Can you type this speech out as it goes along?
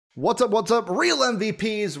What's up, real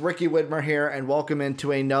MVPs? Ricky Widmer here, and welcome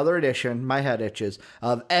into another edition, my head itches,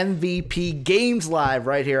 of MVP Games Live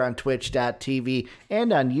right here on twitch.tv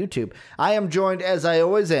and on YouTube. I am joined, as I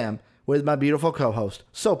always am, with my beautiful co-host,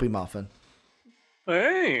 Soapy Muffin.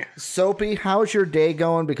 Hey! Soapy, how's your day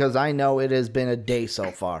going? Because I know it has been a day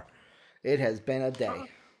so far. It has been a day.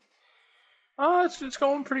 It's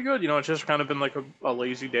going pretty good. You know, it's just kind of been like a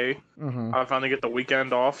lazy day. I finally get the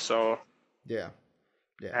weekend off, so Yeah.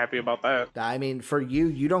 happy about that. I mean, for you,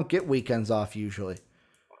 you don't get weekends off usually.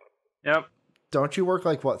 Yep. Don't you work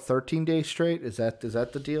like, what, 13 days straight? Is that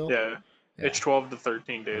the deal? Yeah. It's 12 to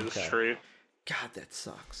 13 days straight. God, that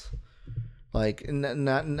sucks. Like, and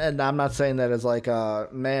I'm not saying that as like a,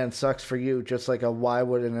 man, sucks for you, just like a why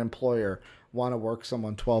would an employer want to work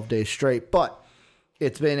someone 12 days straight. But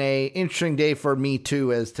it's been a interesting day for me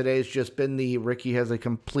too, as today's just been the Ricky has a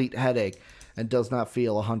complete headache and does not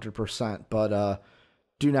feel 100%. But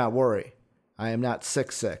do not worry. I am not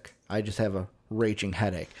sick. I just have a raging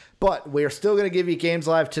headache. But we're still going to give you Games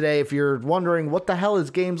Live today. If you're wondering what the hell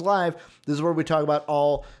is Games Live, this is where we talk about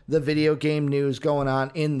all the video game news going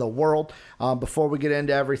on in the world. Before we get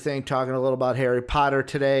into everything, talking a little about Harry Potter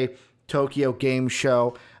today, Tokyo Game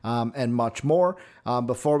Show, and much more.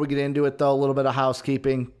 Before we get into it, though, a little bit of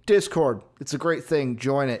housekeeping. Discord, it's a great thing.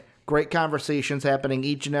 Join it. Great conversations happening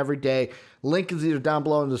each and every day. Link is either down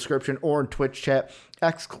below in the description or in Twitch chat.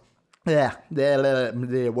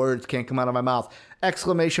 The words can't come out of my mouth.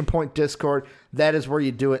 Exclamation point Discord. That is where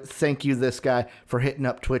you do it. Thank you, this guy, for hitting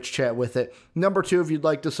up Twitch chat with it. Number 2, if you'd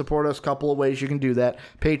like to support us, a couple of ways you can do that.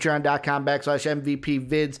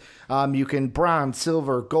 Patreon.com/MVPvids. You can bronze,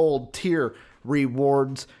 silver, gold, tier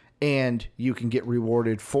rewards, and you can get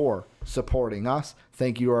rewarded for supporting us.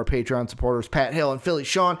 Thank you to our Patreon supporters, Pat Hill and Philly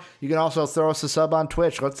Sean. You can also throw us a sub on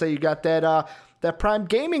Twitch. Let's say you got that Prime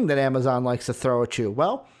Gaming that Amazon likes to throw at you.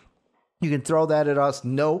 Well, you can throw that at us,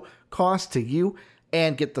 no cost to you,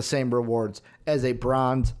 and get the same rewards as a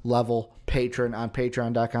bronze level patron on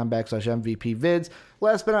patreon.com/MVPvids.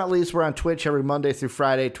 Last but not least, we're on Twitch every Monday through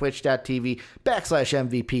Friday,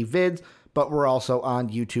 twitch.tv/MVPvids. But we're also on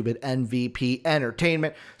YouTube at MVP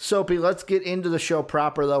Entertainment. Soapy, let's get into the show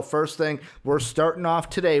proper, though. First thing we're starting off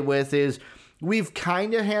today with is we've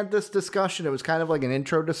kind of had this discussion. It was kind of like an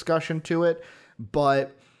intro discussion to it,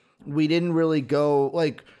 but we didn't really go,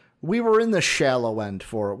 like, we were in the shallow end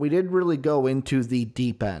for it. We didn't really go into the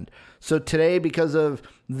deep end. So today, because of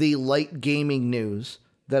the light gaming news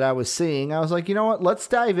that I was seeing, I was like, you know what? Let's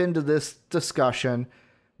dive into this discussion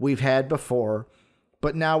we've had before,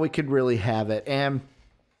 but now we could really have it. And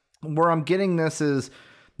where I'm getting this is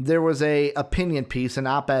there was a opinion piece, an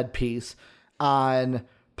op-ed piece on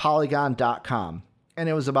Polygon.com, and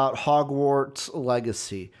it was about Hogwarts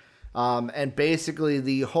Legacy. And basically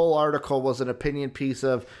the whole article was an opinion piece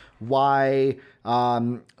of why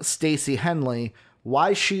Stacey Henley,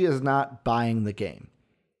 why she is not buying the game.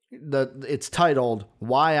 It's titled,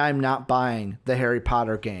 Why I'm Not Buying the Harry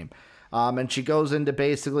Potter Game. And she goes into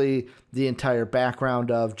basically the entire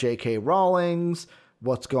background of J.K. Rowling's,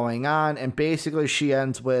 what's going on, and basically she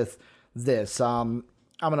ends with this. I'm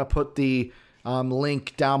going to put the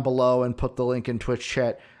link down below and put the link in Twitch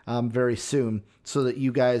chat very soon so that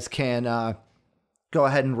you guys can go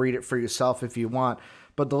ahead and read it for yourself if you want.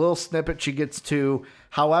 But the little snippet she gets to,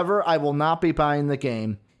 however, I will not be buying the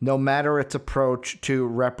game, no matter its approach to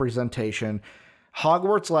representation.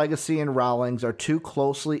 Hogwarts Legacy and Rowling's are too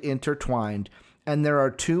closely intertwined, and there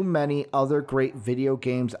are too many other great video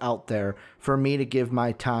games out there for me to give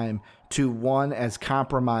my time to one as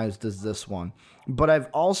compromised as this one. But I've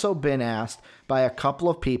also been asked by a couple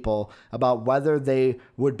of people about whether they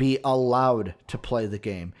would be allowed to play the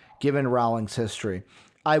game, given Rowling's history.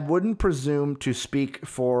 I wouldn't presume to speak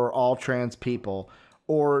for all trans people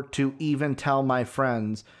or to even tell my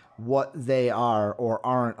friends what they are or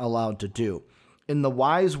aren't allowed to do. In the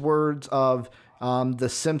wise words of the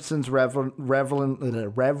Simpsons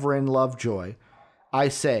Reverend Lovejoy, I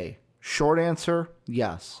say, short answer,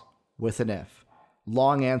 yes, with an if.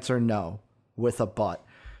 Long answer, no, with a but.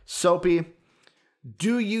 Soapy,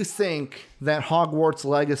 do you think that Hogwarts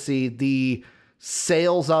Legacy, the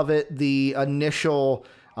sales of it, the initial,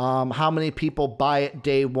 how many people buy it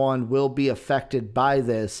day one will be affected by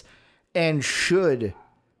this? And should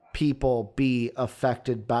people be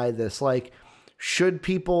affected by this? Like, should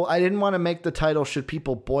people, I didn't want to make the title, should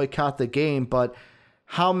people boycott the game, but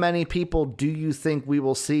how many people do you think we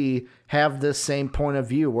will see have this same point of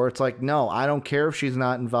view where it's like, no, I don't care if she's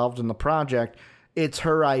not involved in the project. It's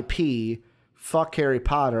her IP. Fuck Harry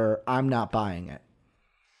Potter. I'm not buying it.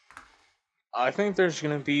 I think there's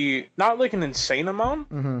going to be not like an insane amount,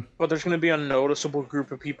 but there's going to be a noticeable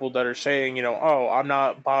group of people that are saying, oh, I'm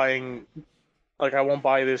not buying, like, I won't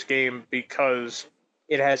buy this game because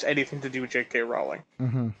it has anything to do with J.K. Rowling.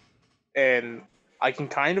 And I can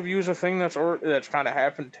kind of use a thing that's kind of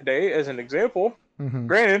happened today as an example.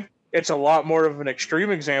 Granted, it's a lot more of an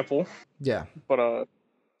extreme example. Yeah. But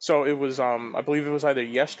so it was I believe it was either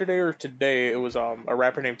yesterday or today. It was a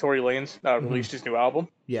rapper named Tory Lanez released his new album.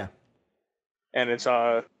 Yeah. And it's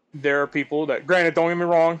there are people that, granted, don't get me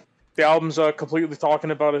wrong, the album's completely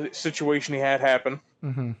talking about a situation he had happen.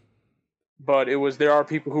 But there are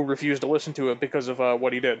people who refuse to listen to it because of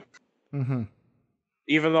what he did.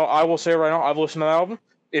 Even though I will say right now, I've listened to the album,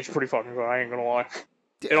 it's pretty fucking good. I ain't gonna lie.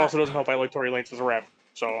 It also doesn't help I like Tory Lanez as a rapper.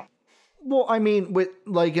 So, well, I mean, with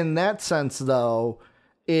like in that sense though,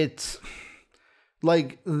 it's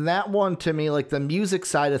like that one to me, like the music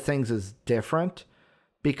side of things is different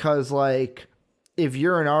because like if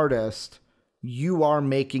you're an artist, you are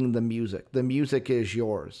making the music. The music is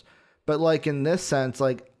yours. But like in this sense,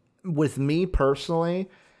 like with me personally,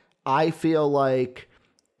 I feel like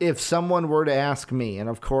if someone were to ask me, and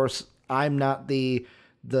of course I'm not the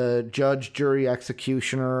judge, jury,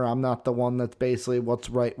 executioner, I'm not the one that's basically what's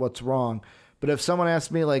right, what's wrong. But if someone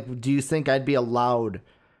asked me, like, do you think I'd be allowed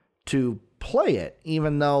to play it,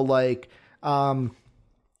 even though like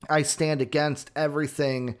I stand against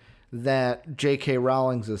everything that J.K.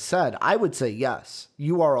 Rowling has said, I would say yes.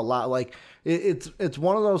 You are allowed. Like it's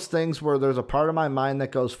one of those things where there's a part of my mind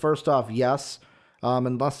that goes, first off, yes.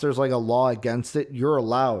 Unless there's like a law against it, you're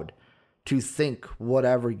allowed to think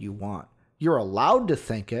whatever you want. You're allowed to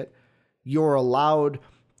think it. You're allowed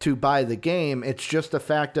to buy the game. It's just a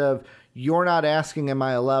fact of you're not asking, am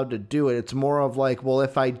I allowed to do it? It's more of like, well,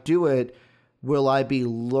 if I do it, will I be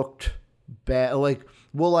looked bad? Like,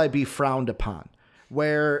 will I be frowned upon?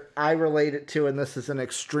 Where I relate it to, and this is an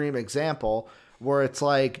extreme example, where it's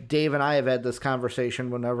like Dave and I have had this conversation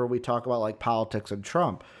whenever we talk about like politics and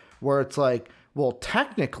Trump, where it's like, well,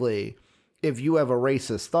 technically, if you have a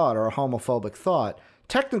racist thought or a homophobic thought,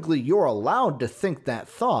 technically you're allowed to think that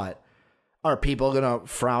thought. Are people going to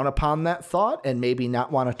frown upon that thought and maybe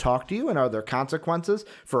not want to talk to you? And are there consequences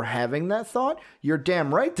for having that thought? You're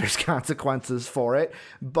damn right there's consequences for it.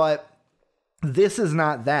 But this is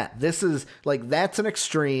not that. This is like, that's an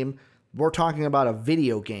extreme. We're talking about a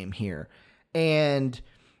video game here. And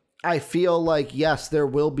I feel like, yes, there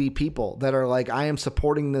will be people that are like, I am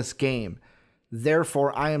supporting this game.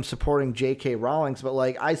 Therefore, I am supporting J.K. Rowling's. But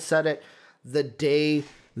like I said it the day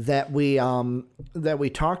that we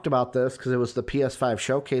talked about this, because it was the PS5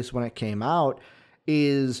 showcase when it came out,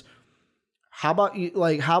 is how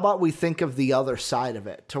about we think of the other side of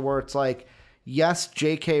it, to where it's like, yes,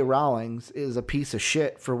 J.K. Rowling's is a piece of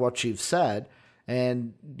shit for what she's said,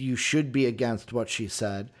 and you should be against what she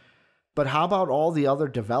said. But how about all the other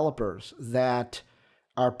developers that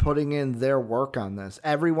are putting in their work on this?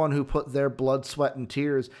 Everyone who put their blood, sweat, and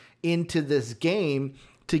tears into this game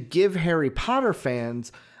to give Harry Potter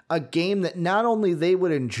fans a game that not only they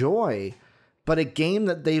would enjoy, but a game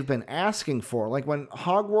that they've been asking for. Like when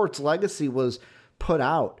Hogwarts Legacy was put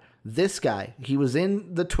out, this guy, he was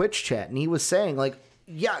in the Twitch chat and he was saying like,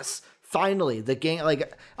 yes, finally the game.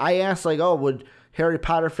 Like I asked like, oh, would Harry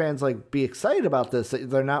Potter fans like be excited about this?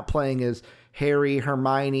 They're not playing as Harry,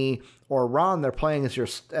 Hermione, or Ron. They're playing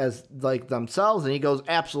as like themselves. And he goes,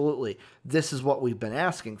 absolutely. This is what we've been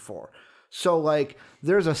asking for. So like,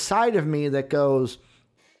 there's a side of me that goes,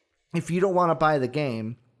 if you don't want to buy the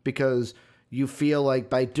game because you feel like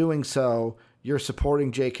by doing so, you're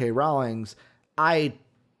supporting J.K. Rowling's, I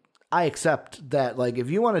accept that. Like, if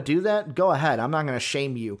you want to do that, go ahead. I'm not going to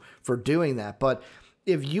shame you for doing that. But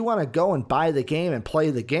if you want to go and buy the game and play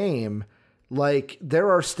the game, like, there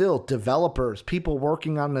are still developers, people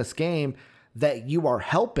working on this game that you are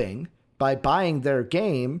helping by buying their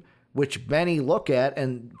game, which many look at,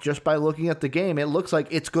 and just by looking at the game, it looks like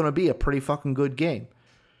it's going to be a pretty fucking good game.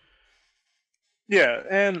 Yeah,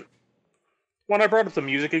 and when I brought up the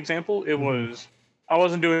music example, it was, I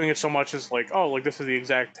wasn't doing it so much as like, oh, like this is the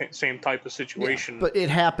exact same type of situation. Yeah, but it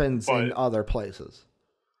happens in other places.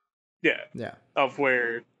 Yeah. Yeah. Of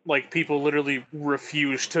where like people literally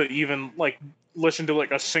refuse to even like listen to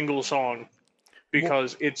like a single song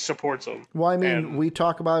because it supports them. Well, I mean, we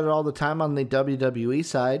talk about it all the time on the WWE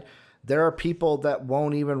side. There are people that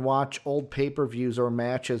won't even watch old pay-per-views or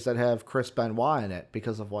matches that have Chris Benoit in it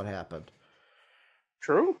because of what happened.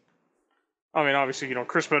 True. I mean, obviously, you know,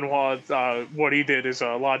 Chris Benoit, what he did is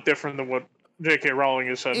a lot different than what J.K. Rowling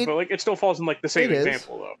has said, but like, it still falls in like the same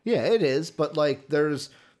example, though. Yeah, it is, but like, there's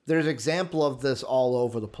there's example of this all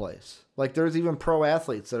over the place. Like there's even pro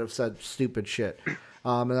athletes that have said stupid shit.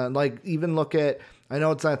 And then, like, even look at, I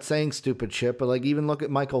know it's not saying stupid shit, but like even look at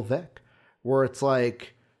Michael Vick, where it's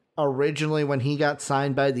like originally when he got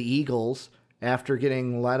signed by the Eagles after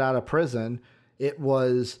getting let out of prison, it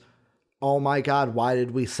was, oh my God, why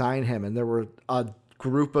did we sign him? And there were a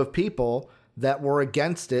group of people that were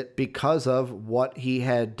against it because of what he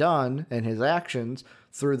had done and his actions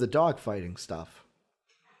through the dogfighting stuff.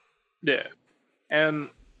 Yeah. And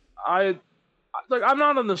I'm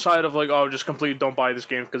not on the side of like, oh, just completely don't buy this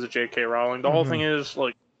game because of J.K. Rowling. The whole thing is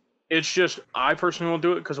like, it's just, I personally won't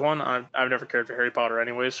do it because one, I've never cared for Harry Potter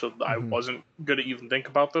anyway, so I wasn't going to even think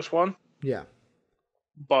about this one. Yeah.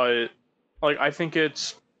 But like, I think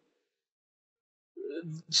it's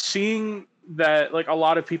seeing that like a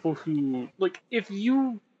lot of people who like, if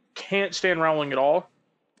you can't stand Rowling at all,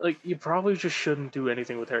 like you probably just shouldn't do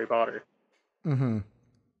anything with Harry Potter.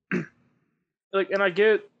 Like, and I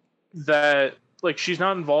get that like she's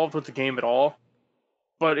not involved with the game at all,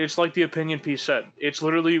 but it's like the opinion piece said. It's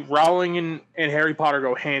literally Rowling and Harry Potter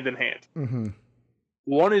go hand in hand.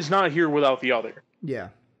 One is not here without the other. Yeah.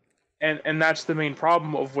 And that's the main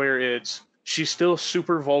problem of where it's, she's still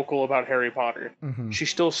super vocal about Harry Potter. She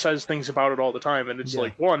still says things about it all the time. And it's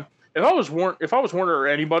like, one, if I was Warner or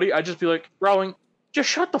anybody, I'd just be like, Rowling, just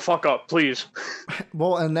shut the fuck up, please.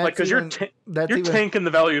 Well, and that's like, because you're tanking the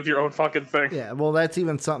value of your own fucking thing. Yeah, well, that's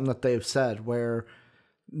even something that they've said where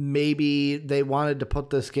maybe they wanted to put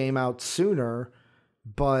this game out sooner,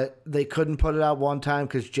 but they couldn't put it out one time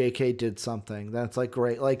because JK did something. That's like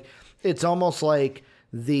great. Like, it's almost like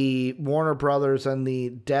the Warner Brothers and the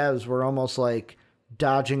devs were almost like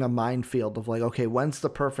dodging a minefield of like, okay, when's the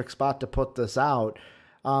perfect spot to put this out?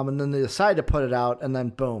 And then they decide to put it out, and then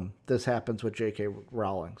boom, this happens with J.K.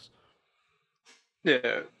 Rowling's.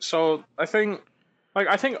 Yeah, so I think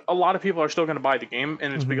a lot of people are still going to buy the game,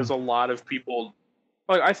 and it's because a lot of people,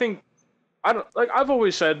 like, I've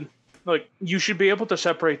always said, like, you should be able to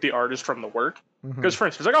separate the artist from the work. Because, for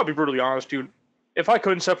instance, I gotta be brutally honest, dude. If I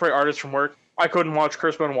couldn't separate artists from work, I couldn't watch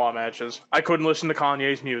Chris Benoit matches. I couldn't listen to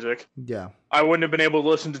Kanye's music. Yeah. I wouldn't have been able to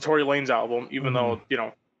listen to Tory Lane's album, even though, you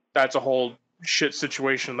know, that's a whole shit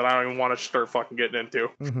situation that I don't even want to start fucking getting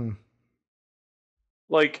into.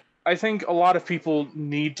 Like, I think a lot of people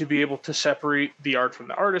need to be able to separate the art from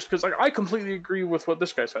the artist, because like I completely agree with what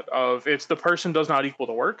this guy said of it's the person does not equal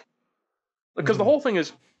the work. Because the whole thing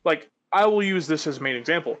is, like, I will use this as a main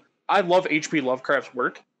example. I love H.P. Lovecraft's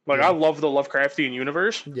work. Like, I love the Lovecraftian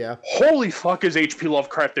universe. Yeah. Holy fuck is H.P.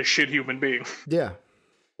 Lovecraft a shit human being. Yeah.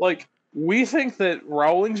 Like, we think that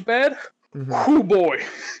Rowling's bad? Oh boy.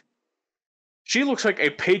 She looks like a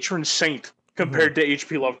patron saint compared to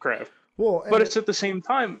H.P. Lovecraft. Well, but it's at the same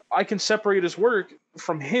time, I can separate his work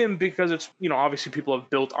from him because it's, you know, obviously people have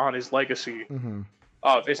built on his legacy.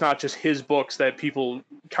 It's not just his books that people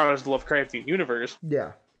count as the Lovecraftian universe.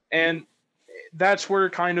 Yeah. And that's where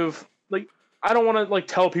kind of, like, I don't want to, like,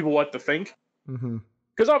 tell people what to think.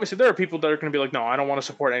 Because obviously there are people that are going to be like, no, I don't want to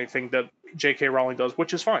support anything that J.K. Rowling does,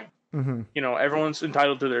 which is fine. You know, everyone's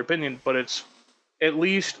entitled to their opinion, but it's, at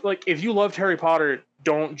least, like, if you loved Harry Potter,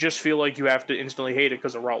 don't just feel like you have to instantly hate it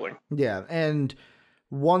because of Rowling. Yeah, and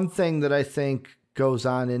one thing that I think goes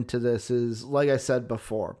on into this is, like I said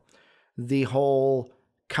before, the whole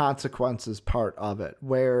consequences part of it,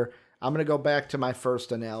 where I'm going to go back to my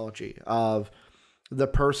first analogy of the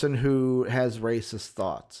person who has racist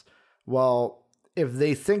thoughts. Well, if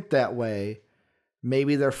they think that way,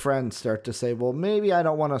 maybe their friends start to say, well, maybe I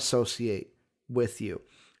don't want to associate with you.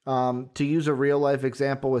 To use a real life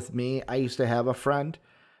example with me, I used to have a friend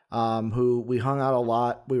who we hung out a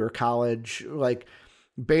lot. We were college, like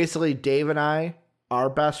basically Dave and I are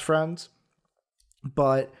best friends.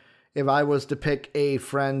 But if I was to pick a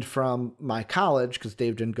friend from my college, because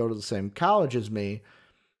Dave didn't go to the same college as me,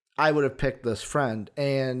 I would have picked this friend.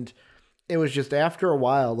 And it was just after a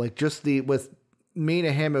while, like just with me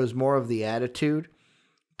to him, it was more of the attitude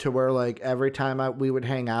to where like every time we would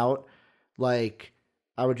hang out, like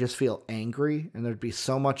I would just feel angry and there'd be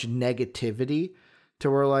so much negativity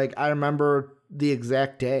to where like, I remember the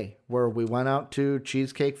exact day where we went out to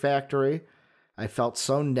Cheesecake Factory. I felt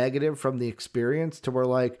so negative from the experience to where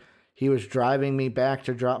like he was driving me back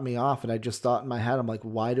to drop me off. And I just thought in my head, I'm like,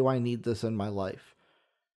 why do I need this in my life?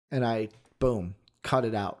 And I, boom, cut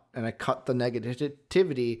it out. And I cut the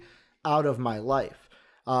negativity out of my life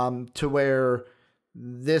to where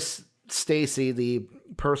this Stacy, the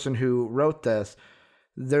person who wrote this,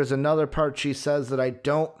 there's another part she says that I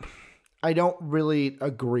don't really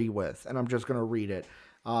agree with, and I'm just going to read it.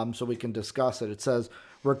 so we can discuss it. It says,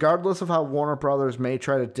 regardless of how Warner Brothers may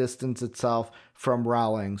try to distance itself from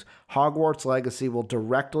Rowling's, Hogwarts Legacy will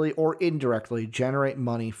directly or indirectly generate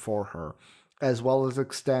money for her, as well as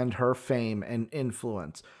extend her fame and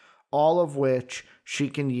influence, all of which she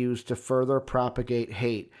can use to further propagate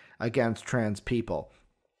hate against trans people.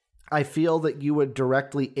 I feel that you would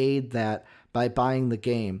directly aid that by buying the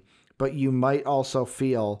game, but you might also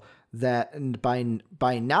feel that by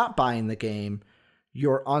not buying the game,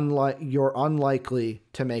 you're unlikely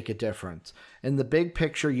to make a difference. In the big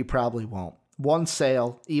picture, you probably won't. One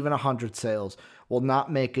sale, even 100 sales, will not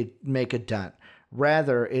make a dent.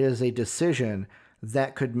 Rather, it is a decision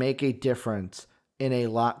that could make a difference in a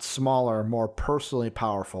lot smaller, more personally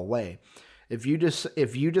powerful way. If you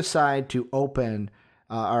decide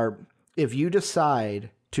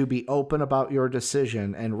to be open about your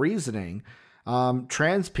decision and reasoning,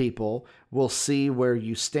 trans people will see where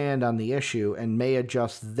you stand on the issue and may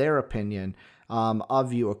adjust their opinion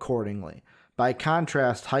of you accordingly. By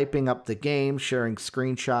contrast, hyping up the game, sharing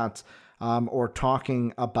screenshots, or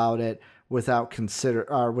talking about it without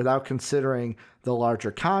considering the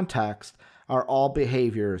larger context are all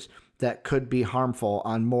behaviors that could be harmful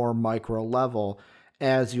on more micro level,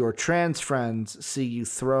 as your trans friends see you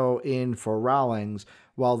throw in for Rowling's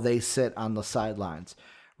while they sit on the sidelines.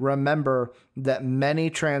 Remember that many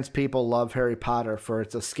trans people love Harry Potter for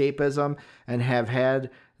its escapism and have had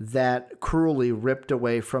that cruelly ripped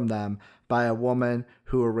away from them by a woman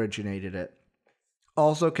who originated it.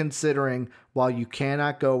 Also considering, while you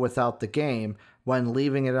cannot go without the game, when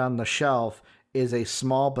leaving it on the shelf is a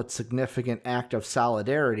small but significant act of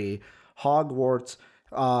solidarity, Hogwarts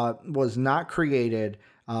was not created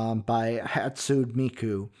by Hatsune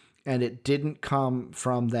Miku, and it didn't come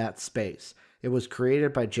from that space. It was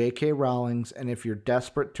created by J.K. Rowling's, and if you're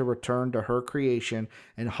desperate to return to her creation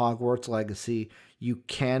in Hogwarts Legacy, you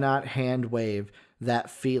cannot hand wave that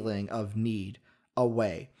feeling of need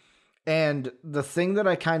away. And the thing that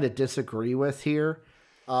I kind of disagree with here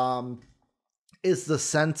is the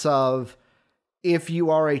sense of, if you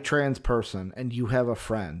are a trans person and you have a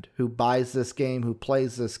friend who buys this game, who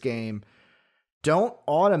plays this game, don't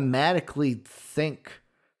automatically think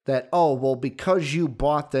that, oh, well, because you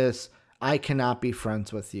bought this, I cannot be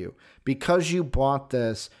friends with you. Because you bought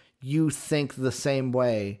this, you think the same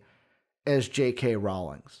way as J.K.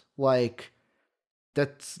 Rowling's. Like,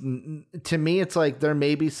 that's, to me, it's like there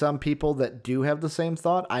may be some people that do have the same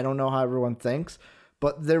thought. I don't know how everyone thinks,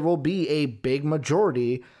 but there will be a big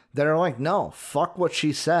majority that are like, no, fuck what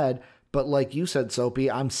she said. But like you said,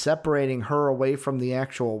 Soapy, I'm separating her away from the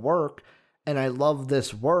actual work, and I love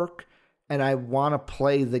this work, and I want to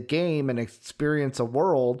play the game and experience a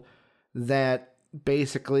world that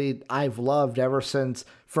basically I've loved ever since.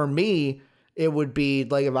 For me, it would be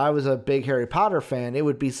like, if I was a big Harry Potter fan, it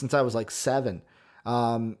would be since I was like 7.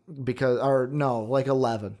 Or no, like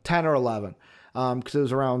 11, 10 or 11. Because it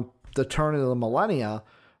was around the turn of the millennia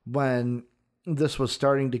when this was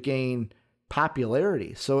starting to gain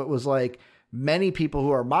popularity. So it was like many people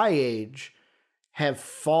who are my age have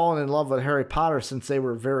fallen in love with Harry Potter since they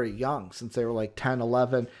were very young, since they were like 10,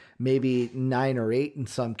 11, maybe 9 or 8 in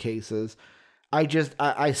some cases. I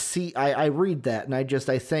read that and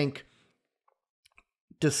I think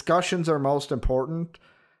discussions are most important,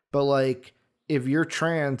 but like, if you're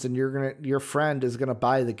trans and your friend is gonna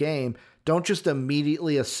buy the game, don't just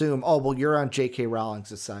immediately assume, oh, well, you're on J.K.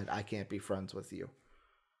 Rowling's side, I can't be friends with you.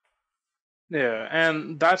 Yeah,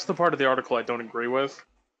 and that's the part of the article I don't agree with.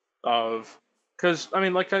 Because I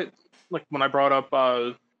mean, like when I brought up,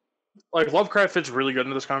 like Lovecraft fits really good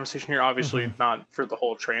into this conversation here. Obviously, not for the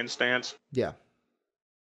whole trans stance. Yeah.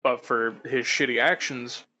 But for his shitty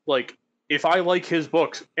actions, like, if I like his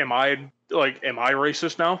books, am I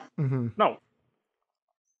racist now? No.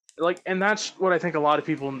 Like, and that's what I think a lot of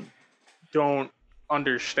people don't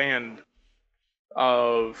understand.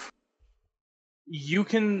 Of, you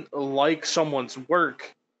can like someone's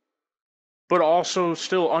work, but also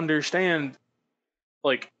still understand,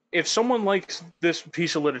 like, if someone likes this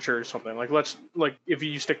piece of literature or something, like if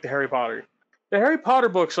you stick to Harry Potter, the Harry Potter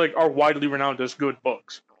books are widely renowned as good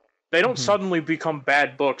books. They don't suddenly become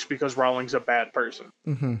bad books because Rowling's a bad person.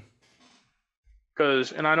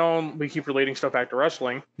 Because, and I know we keep relating stuff back to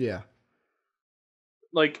wrestling. Yeah.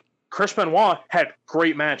 Like, Chris Benoit had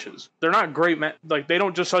great matches. They're not great, they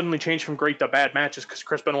don't just suddenly change from great to bad matches because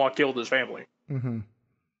Chris Benoit killed his family.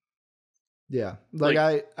 Yeah. Like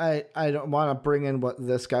I don't want to bring in what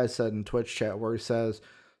this guy said in Twitch chat, where he says,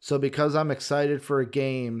 so because I'm excited for a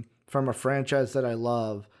game from a franchise that I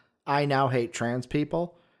love, I now hate trans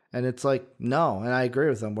people. And it's like, no. And I agree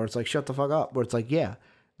with him, where it's like, shut the fuck up. Where it's like, yeah,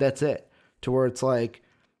 that's it. To where it's like,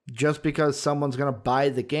 Just because someone's going to buy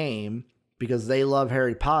the game because they love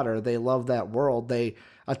Harry Potter, they love that world, they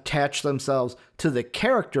attach themselves to the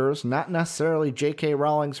characters, not necessarily J.K.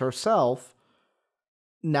 Rowling herself.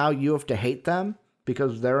 Now you have to hate them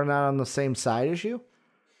because they're not on the same side as you?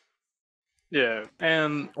 Yeah,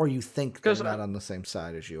 and... Or you think they're not on the same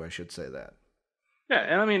side as you, I should say that. Yeah,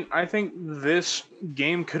 and I mean, I think this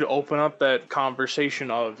game could open up that conversation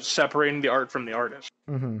of separating the art from the artist.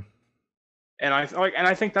 Mm-hmm. And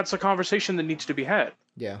I think that's a conversation that needs to be had.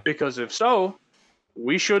 Yeah. Because if so,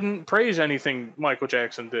 we shouldn't praise anything Michael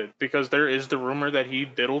Jackson did, because there is the rumor that he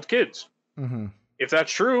diddled kids. Mm-hmm. If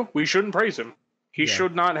that's true, we shouldn't praise him. He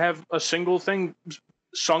should not have a single thing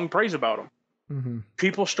sung praise about him. Mm-hmm.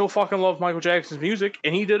 People still fucking love Michael Jackson's music,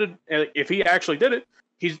 and he did it. If he actually did it,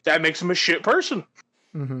 that makes him a shit person.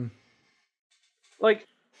 Mm-hmm. Like,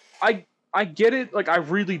 I get it. Like, I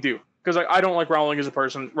really do. Because I don't like Rowling as a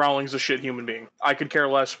person. Rowling's a shit human being. I could care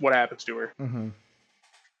less what happens to her. Mm-hmm.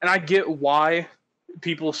 And I get why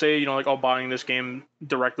people say, you know, like, oh, buying this game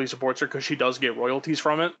directly supports her because she does get royalties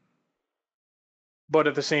from it. But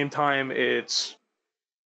at the same time,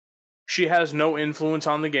 she has no influence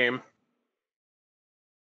on the game.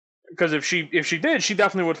 Because if she did, she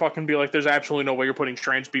definitely would fucking be like, there's absolutely no way you're putting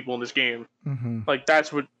trans people in this game. Mm-hmm. Like,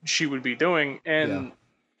 that's what she would be doing. And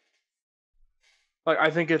like,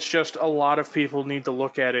 I think it's just a lot of people need to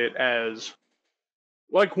look at it as,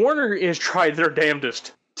 like, Warner has tried their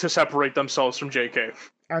damnedest to separate themselves from JK.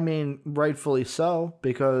 I mean, rightfully so,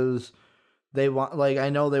 because they want, like,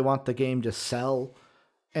 I know they want the game to sell,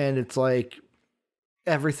 and it's like,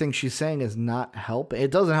 everything she's saying is not helping.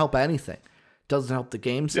 It doesn't help anything. It doesn't help the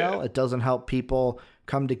game sell. Yeah. It doesn't help people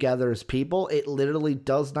come together as people. It literally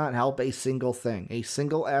does not help a single thing, a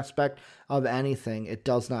single aspect of anything. It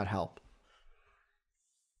does not help.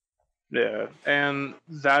 Yeah, and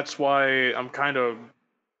that's why I'm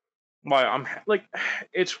like,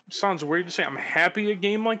 it sounds weird to say I'm happy a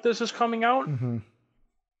game like this is coming out. Mm-hmm.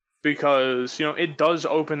 Because, you know, it does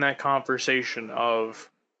open that conversation of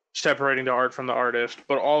separating the art from the artist,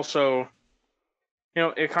 but also, you know,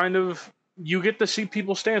 it kind of, you get to see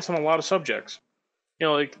people's stance on a lot of subjects. You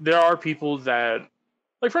know, like, there are people that,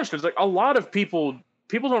 like, for instance, like, a lot of people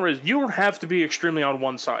don't realize you don't have to be extremely on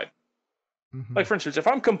one side. Mm-hmm. Like, for instance, if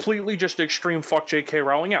I'm completely just extreme fuck J.K.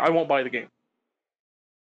 Rowling, I won't buy the game.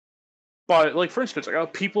 But, like, for instance,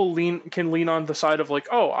 like, people can lean on the side of, like,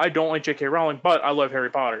 oh, I don't like J.K. Rowling, but I love Harry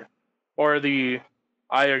Potter. Or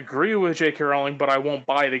I agree with J.K. Rowling, but I won't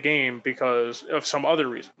buy the game because of some other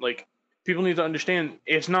reason. Like, people need to understand,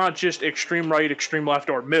 it's not just extreme right, extreme left,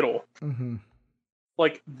 or middle. Mm-hmm.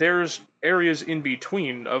 Like, there's areas in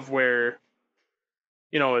between of where,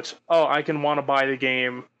 you know, it's, oh, I can want to buy the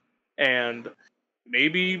game, and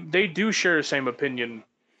maybe they do share the same opinion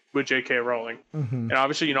with J.K. Rowling. Mm-hmm. And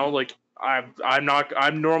obviously, you know, like,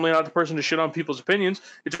 I'm normally not the person to shit on people's opinions.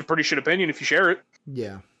 It's a pretty shit opinion if you share it.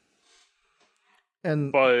 Yeah.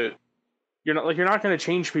 But you're not going to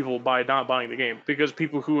change people by not buying the game, because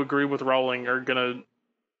people who agree with Rowling are going to,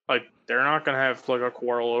 like, they're not going to have, like, a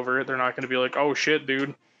quarrel over it. They're not going to be like, oh shit,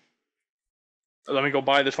 dude, let me go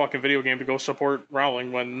buy this fucking video game to go support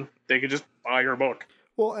Rowling, when they could just buy her book.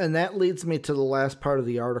 Well, and that leads me to the last part of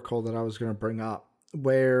the article that I was going to bring up,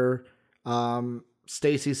 where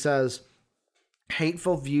Stacy says,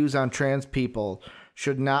 hateful views on trans people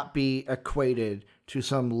should not be equated to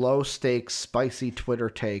some low-stakes, spicy Twitter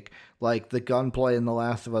take like the gunplay in The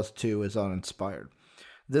Last of Us 2 is uninspired.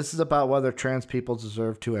 This is about whether trans people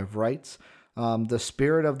deserve to have rights. The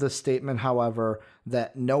spirit of this statement, however,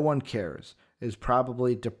 that no one cares, is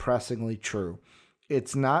probably depressingly true.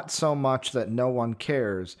 It's not so much that no one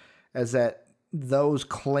cares as that those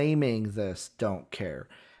claiming this don't care,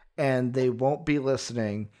 and they won't be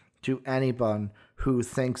listening to anyone who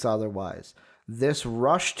thinks otherwise. This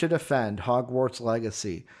rush to defend Hogwarts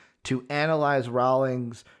Legacy, to analyze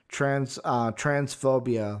Rowling's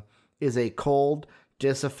transphobia, is a cold,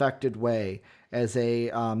 disaffected way as a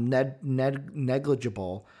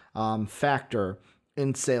negligible factor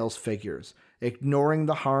in sales figures. Ignoring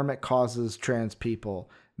the harm it causes trans people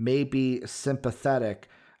may be sympathetic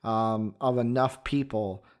of enough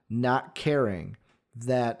people not caring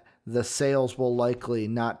that the sales will likely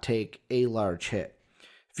not take a large hit.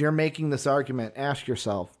 If you're making this argument, ask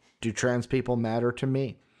yourself, do trans people matter to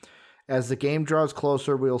me? As the game draws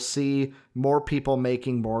closer, we'll see more people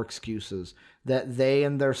making more excuses, that they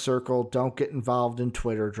and their circle don't get involved in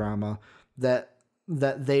Twitter drama, that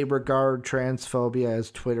they regard transphobia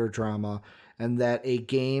as Twitter drama, and that a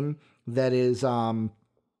game that is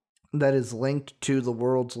linked to the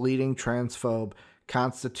world's leading transphobe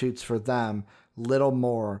constitutes for them little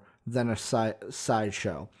more than a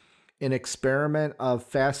sideshow. An experiment of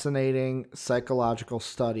fascinating psychological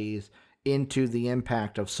studies into the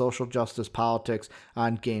impact of social justice politics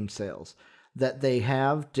on game sales. That they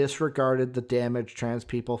have disregarded the damage trans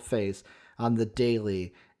people face on the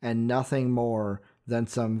daily and nothing more than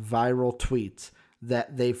some viral tweets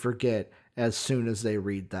that they forget as soon as they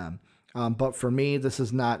read them. But for me, this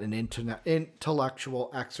is not an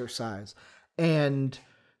intellectual exercise. And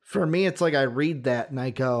for me, it's like I read that and I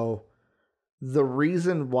go, the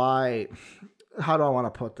reason why, how do I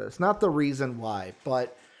want to put this? Not the reason why,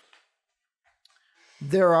 but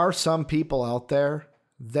there are some people out there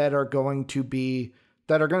that are going to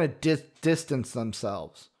distance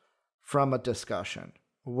themselves from a discussion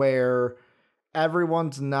where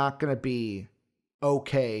everyone's not going to be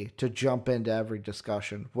okay to jump into every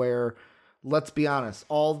discussion, where, let's be honest,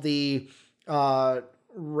 all the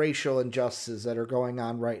racial injustices that are going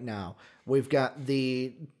on right now, we've got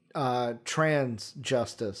the trans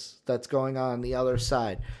justice that's going on the other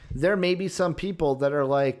side. There may be some people that are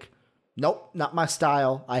like, nope, not my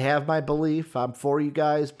style. I have my belief. I'm for you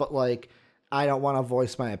guys, but like, I don't want to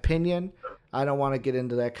voice my opinion. I don't want to get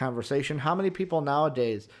into that conversation. How many people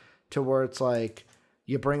nowadays to where it's like,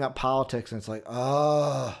 you bring up politics and it's like,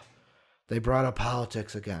 oh, they brought up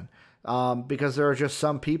politics again. Because there are just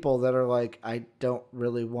some people that are like, I don't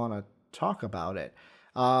really want to talk about it.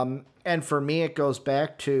 And for me, it goes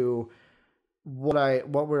back to what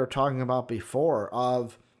we were talking about before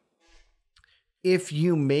of, if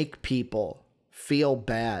you make people feel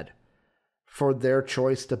bad for their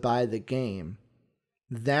choice to buy the game,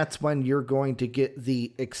 that's when you're going to get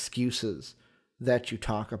the excuses that you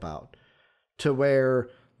talk about, to where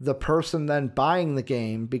the person then buying the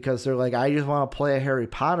game because they're like, I just want to play a Harry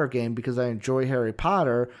Potter game because I enjoy Harry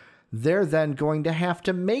Potter, they're then going to have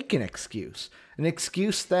to make an excuse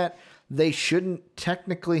that they shouldn't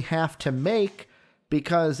technically have to make,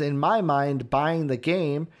 because in my mind, buying the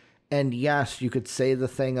game, and yes, you could say the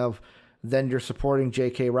thing of, then you're supporting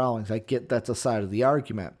J.K. Rowling. I get that's a side of the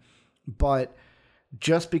argument. But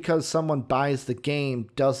just because someone buys the game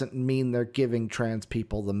doesn't mean they're giving trans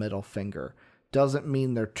people the middle finger. Doesn't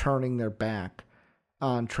mean they're turning their back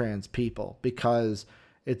on trans people. Because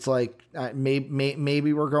it's like,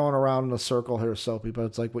 maybe we're going around in a circle here, Soapy, but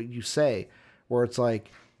it's like what you say, where it's like,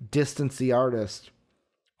 distance the artist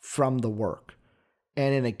from the work.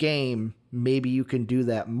 And in a game, maybe you can do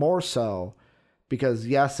that more so because,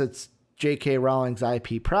 yes, it's J.K. Rowling's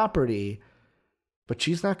IP property, but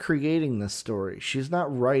she's not creating this story. She's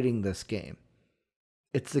not writing this game.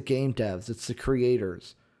 It's the game devs. It's the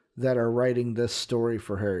creators that are writing this story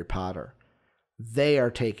for Harry Potter. They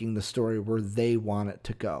are taking the story where they want it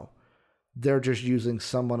to go. They're just using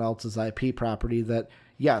someone else's IP property that,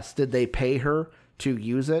 yes, did they pay her to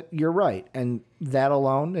use it? You're right. And that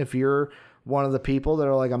alone, if you're one of the people that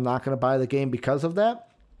are like, I'm not going to buy the game because of that,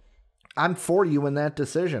 I'm for you in that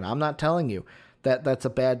decision. I'm not telling you that that's a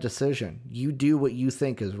bad decision. You do what you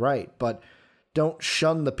think is right, but don't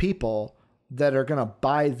shun the people that are going to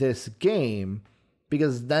buy this game,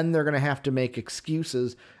 because then they're going to have to make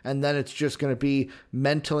excuses, and then it's just going to be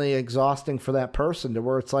mentally exhausting for that person to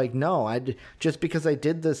where it's like, no, just because I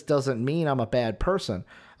did this doesn't mean I'm a bad person.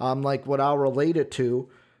 Like what I'll relate it to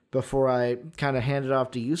before I kind of hand it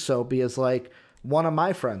off to you, Soapy, is like one of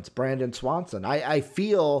my friends, Brandon Swanson. I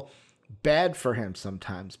feel bad for him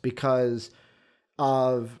sometimes because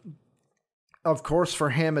of course, for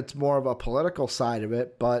him, it's more of a political side of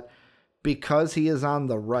it, but because he is on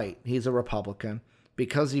the right, he's a Republican,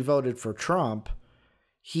 because he voted for Trump,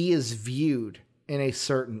 he is viewed in a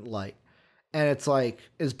certain light. And it's like,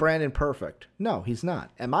 is Brandon perfect? No, he's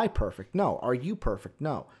not. Am I perfect? No. Are you perfect?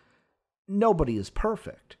 No. Nobody is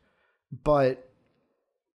perfect. But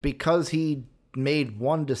because he made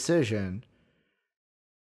one decision,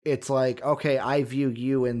 it's like, okay, I view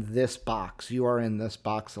you in this box. You are in this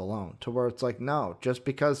box alone. To where it's like, no, just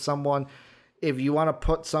because someone, if you want to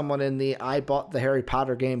put someone in the I bought the Harry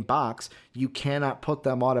Potter game box, you cannot put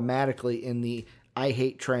them automatically in the I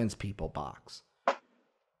hate trans people box.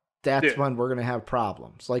 That's when we're going to have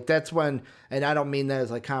problems. Like, that's when, and I don't mean that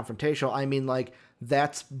as like confrontational. I mean, like,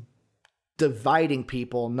 that's dividing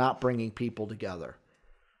people, not bringing people together.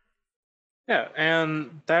 Yeah,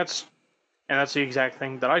 and that's the exact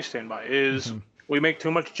thing that I stand by, is we make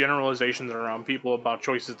too much generalizations around people about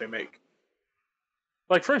choices they make.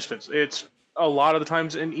 Like, for instance, it's a lot of the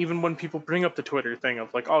times, and even when people bring up the Twitter thing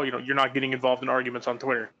of like, oh, you're not getting involved in arguments on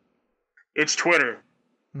Twitter. It's Twitter.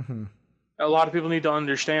 A lot of people need to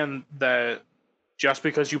understand that just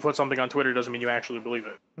because you put something on Twitter doesn't mean you actually believe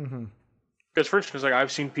it. Because for instance, like,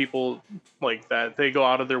 I've seen people like that, they go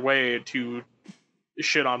out of their way to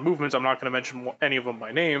shit on movements. I'm not going to mention any of them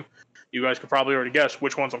by name. You guys could probably already guess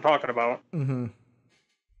which ones I'm talking about. Mm-hmm.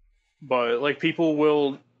 But like people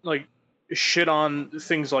will like shit on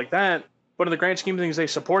things like that, but in the grand scheme of things, they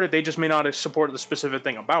support it. They just may not support the specific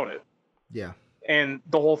thing about it. Yeah. And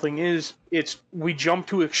the whole thing is, we jump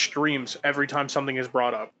to extremes every time something is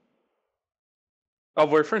brought up.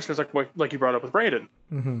 Of where, for instance, like you brought up with Brandon.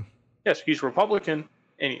 Mm-hmm. Yes, he's Republican,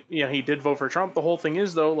 and he did vote for Trump. The whole thing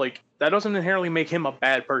is, though, like that doesn't inherently make him a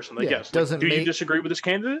bad person. Like, yes, like, do you disagree with this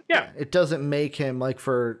candidate? Yeah, it doesn't make him, like,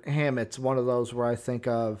 for him, it's one of those where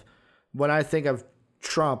when I think of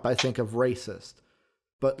Trump, I think of racist,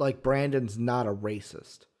 but like Brandon's not a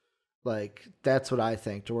racist. Like that's what I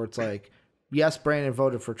think. To where it's like, yes, Brandon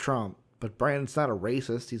voted for Trump, but Brandon's not a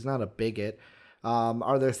racist. He's not a bigot.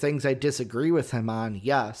 Are there things I disagree with him on?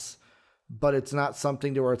 Yes. But it's not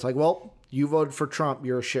something to where it's like, well, you voted for Trump,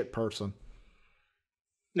 you're a shit person.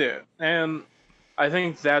 Yeah, and I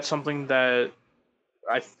think that's something that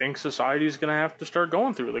I think society is going to have to start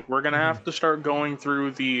going through. Like, we're going to have to start going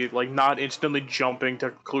through the, like, not instantly jumping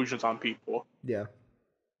to conclusions on people. Yeah.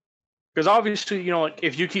 Because obviously, like,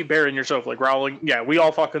 if you keep burying yourself, like Rowling, yeah, we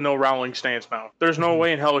all fucking know Rowling stance now. There's no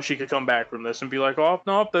way in hell she could come back from this and be like, oh,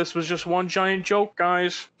 no, this was just one giant joke,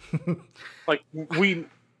 guys. Like,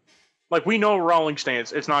 we know Rowling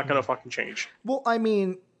stance. It's not going to fucking change. Well, I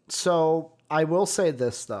mean, so I will say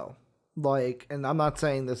this, though. Like, and I'm not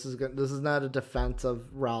saying this is not a defense of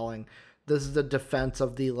Rowling. This is a defense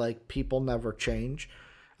of the, like, people never change.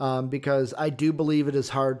 Because I do believe it is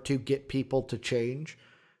hard to get people to change.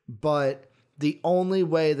 But the only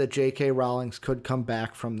way that J.K. Rowling could come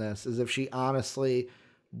back from this is if she honestly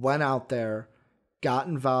went out there, got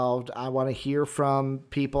involved. I want to hear from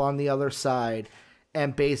people on the other side.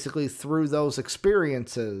 And basically through those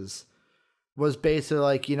experiences was basically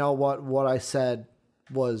like, you know what I said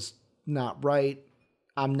was not right.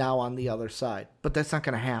 I'm now on the other side. But that's not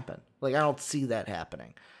going to happen. Like, I don't see that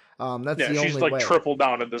happening. That's the only way. She's like tripled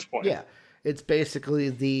down at this point. Yeah. It's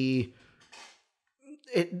basically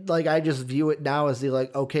like, I just view it now as the,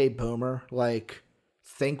 like, okay, boomer, like,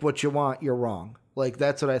 think what you want, you're wrong. Like,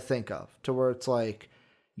 that's what I think of. To where it's like,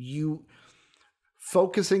 you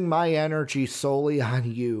focusing my energy solely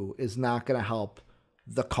on you is not going to help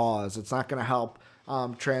the cause. It's not going to help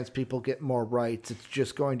trans people get more rights. It's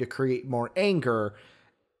just going to create more anger,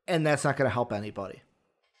 and that's not going to help anybody.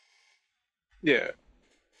 Yeah.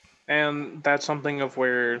 And that's something of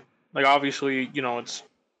where, like, obviously, it's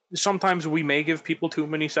sometimes we may give people too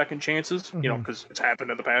many second chances, because it's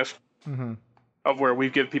happened in the past, of where we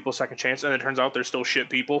give people a second chance, and it turns out they're still shit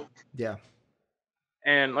people. Yeah.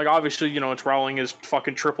 And, like, obviously, it's Rowling is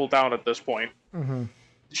fucking tripled down at this point.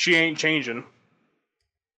 She ain't changing.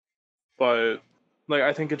 But, like,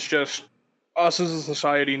 I think it's just us as a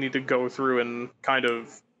society need to go through and kind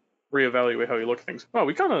of reevaluate how you look at things. Oh,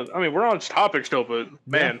 we're on this topic still, but,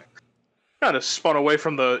 man, kind of spun away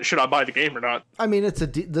from the should I buy the game or not. I mean, this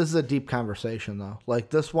is a deep conversation, though. Like,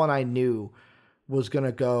 this one I knew was going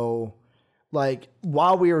to go, like,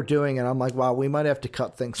 while we were doing it, I'm like, wow, we might have to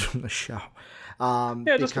cut things from the show.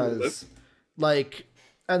 Because, like,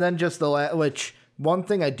 and then just which one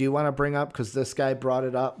thing I do want to bring up, because this guy brought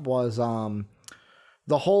it up, was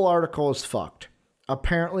the whole article is fucked.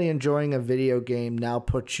 Apparently enjoying a video game now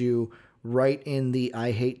puts you right in the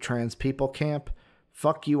I hate trans people camp.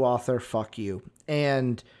 Fuck you, author, fuck you.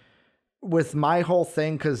 And with my whole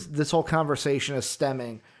thing, because this whole conversation is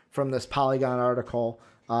stemming from this Polygon article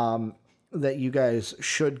that you guys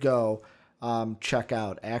should go check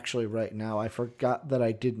out. Actually, right now, I forgot that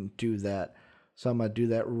I didn't do that. So I'm going to do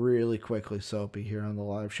that really quickly, Soapy, here on the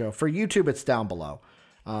live show. For YouTube, it's down below.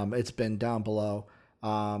 It's been down below.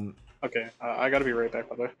 Okay, I got to be right back,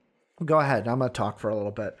 by the way. Go ahead. I'm going to talk for a little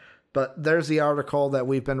bit. But there's the article that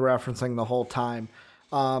we've been referencing the whole time.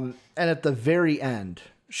 And at the very end,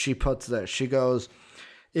 she puts this. She goes,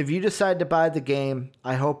 if you decide to buy the game,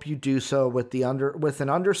 I hope you do so with an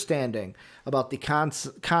understanding about the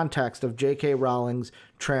context of J.K. Rowling's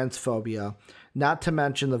transphobia, not to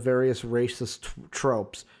mention the various racist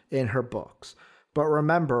tropes in her books. But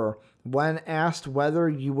remember, when asked whether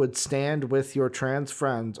you would stand with your trans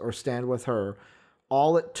friends or stand with her,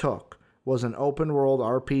 all it took was an open world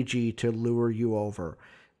RPG to lure you over.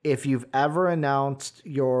 If you've ever announced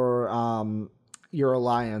your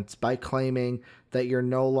alliance by claiming that you're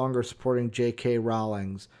no longer supporting J.K.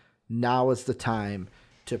 Rowling's, now is the time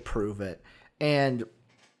to prove it. And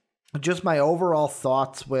just my overall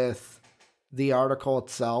thoughts with the article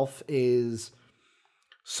itself is,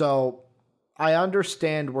 so I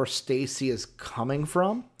understand where Stacy is coming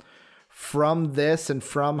from this and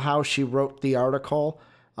from how she wrote the article.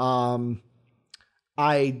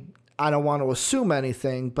 I don't want to assume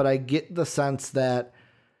anything, but I get the sense that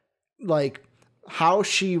like how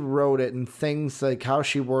she wrote it and things like how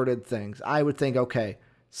she worded things, I would think, okay,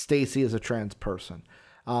 Stacy is a trans person.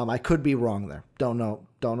 I could be wrong there. Don't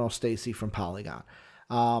know Stacy from Polygon.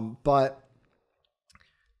 But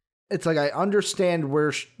it's like I understand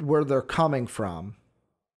where they're coming from,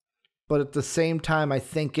 but at the same time, I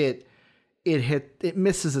think it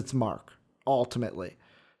misses its mark ultimately,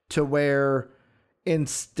 to where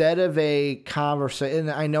instead of a conversation,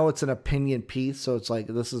 and I know it's an opinion piece, so it's like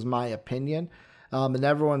this is my opinion, and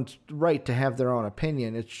everyone's right to have their own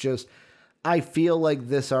opinion. It's just I feel like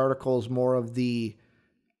this article is more of the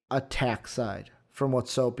attack side from what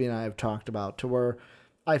Soapy and I have talked about, to where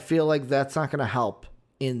I feel like that's not going to help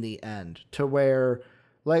in the end, to where,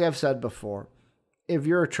 like I've said before, if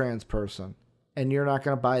you're a trans person and you're not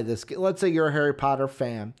going to buy this, let's say you're a Harry Potter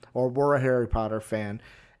fan, or we're a Harry Potter fan,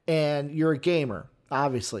 and you're a gamer,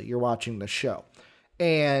 obviously you're watching the show,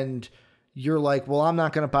 and you're like, well, I'm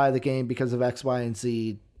not going to buy the game because of X, Y, and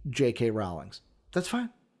Z, J.K. Rowling's. That's fine.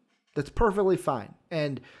 That's perfectly fine.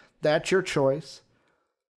 And that's your choice.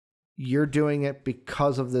 You're doing it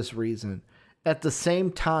because of this reason. At the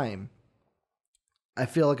same time, I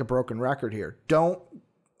feel like a broken record here. Don't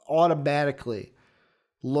automatically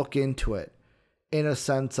look into it in a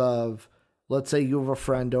sense of, let's say you have a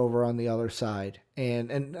friend over on the other side,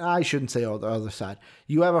 and I shouldn't say the other side.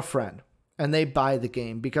 You have a friend, and they buy the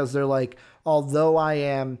game because they're like, although I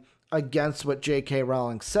am against what J.K.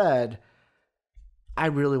 Rowling said, I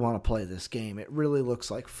really want to play this game. It really looks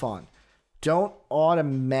like fun. Don't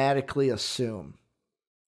automatically assume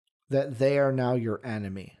that they are now your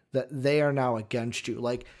enemy, that they are now against you.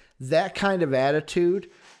 Like, that kind of attitude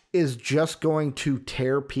is just going to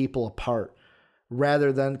tear people apart,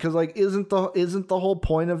 rather than, because like, isn't the whole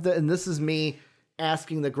point of that? And this is me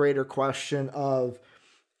asking the greater question of,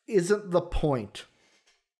 isn't the point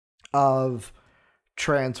of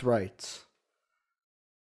trans rights,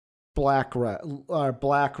 black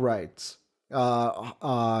rights,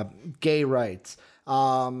 gay rights,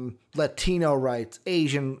 Latino rights,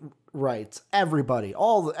 Asian rights,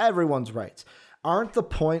 everyone's rights, aren't the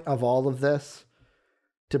point of all of this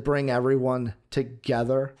to bring everyone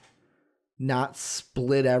together, not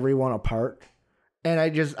split everyone apart? And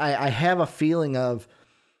I have a feeling of,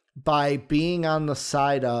 by being on the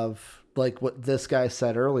side of, like what this guy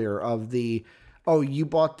said earlier, of the, oh, you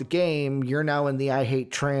bought the game, you're now in the I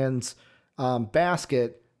hate trans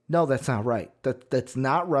basket. No, that's not right. That's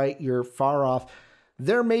not right. You're far off.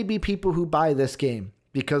 There may be people who buy this game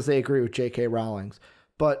because they agree with J.K. Rowling's,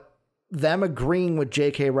 but them agreeing with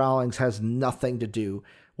J.K. Rowling's has nothing to do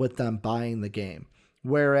with them buying the game.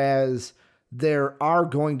 Whereas there are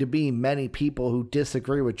going to be many people who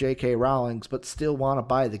disagree with J.K. Rowling's but still want to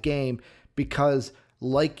buy the game because,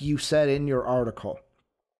 like you said in your article,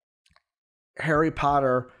 Harry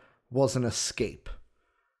Potter was an escape.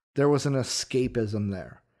 There was an escapism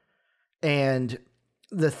there. And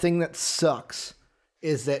the thing that sucks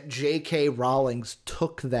is that J.K. Rowling's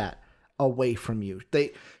took that away from you.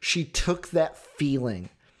 She took that feeling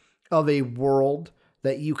of a world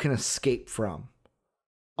that you can escape from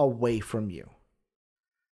away from you.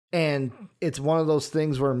 And it's one of those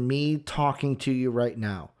things where me talking to you right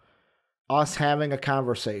now, us having a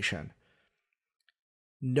conversation,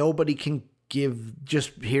 nobody can give,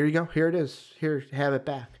 just, here you go, here it is, here, have it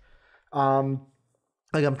back.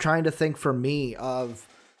 Like, I'm trying to think for me of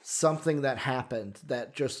something that happened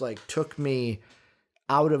that just like took me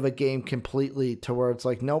out of a game completely, to where it's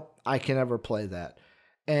like, nope, I can never play that.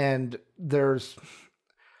 And there's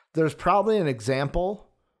probably an example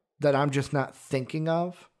that I'm just not thinking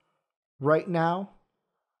of right now,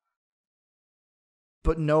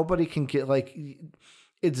 but nobody can get, like,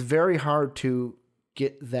 it's very hard to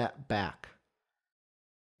get that back.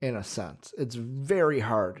 In a sense, it's very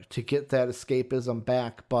hard to get that escapism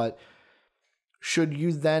back, but should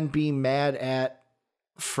you then be mad at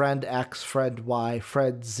friend X, friend Y,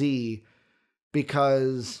 friend Z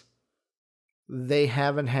because they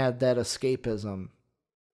haven't had that escapism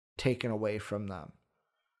taken away from them?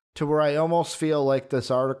 To where I almost feel like this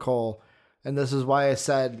article, and this is why I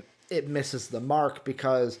said it misses the mark,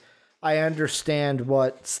 because I understand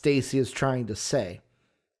what Stacy is trying to say.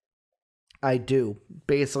 I do.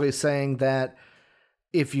 Basically saying that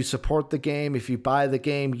if you support the game, if you buy the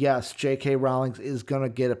game, yes, J.K. Rowling is going to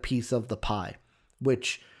get a piece of the pie,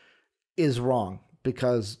 which is wrong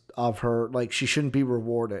because of her, like, she shouldn't be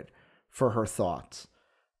rewarded for her thoughts.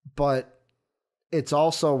 But it's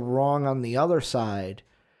also wrong on the other side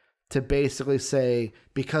to basically say,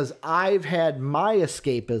 because I've had my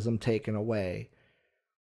escapism taken away,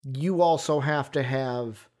 you also have to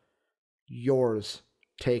have yours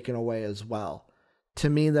taken away as well. To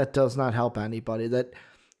me, that does not help anybody.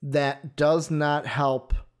 That does not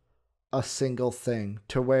help a single thing,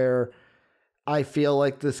 to where I feel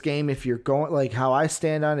like this game, if you're going, like how I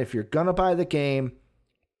stand on, if you're going to buy the game,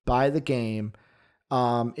 buy the game.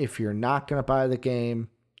 If you're not going to buy the game,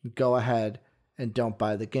 go ahead and don't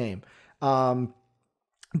buy the game.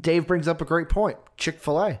 Dave brings up a great point.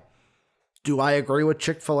 Chick-fil-A. Do I agree with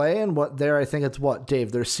Chick-fil-A and what there? I think it's what,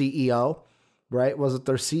 Dave, their CEO, right? Was it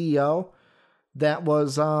their CEO that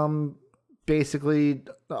was basically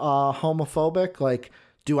homophobic? Like,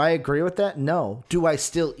 do I agree with that? No. Do I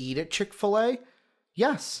still eat at Chick-fil-A?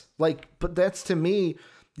 Yes. Like, but that's, to me,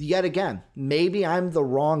 yet again, maybe I'm the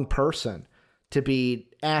wrong person to be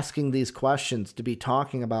asking these questions, to be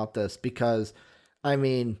talking about this, because, I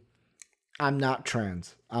mean, I'm not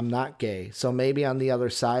trans. I'm not gay. So maybe on the other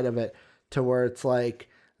side of it, to where it's like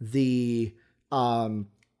the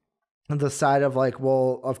side of like,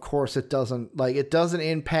 well, of course it doesn't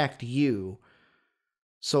impact you.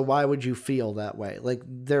 So why would you feel that way? Like,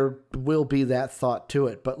 there will be that thought to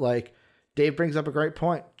it. But like Dave brings up a great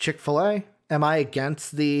point. Chick-fil-A, am I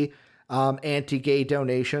against the anti-gay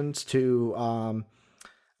donations to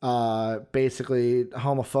basically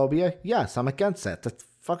homophobia? Yes, I'm against that. That's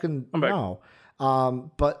fucking no.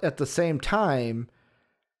 But at the same time,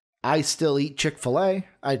 I still eat Chick-fil-A.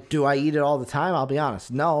 Do I eat it all the time? I'll be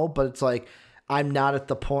honest. No, but it's like, I'm not at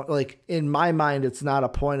the point, like, in my mind, it's not a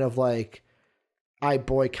point of like, I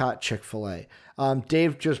boycott Chick-fil-A.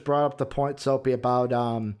 Dave just brought up the point, Soapy, about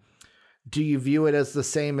do you view it as the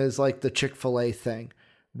same as like the Chick-fil-A thing,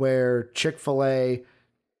 where Chick-fil-A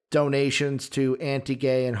donations to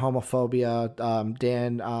anti-gay and homophobia,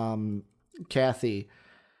 Dan, Kathy,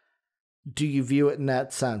 do you view it in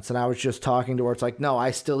that sense? And I was just talking to her. It's like, no,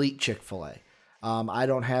 I still eat Chick-fil-A. I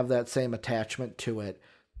don't have that same attachment to it.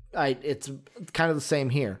 It's kind of the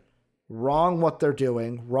same here. Wrong what they're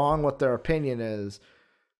doing, wrong what their opinion is.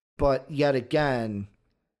 But yet again,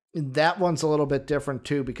 that one's a little bit different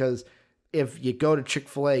too, because if you go to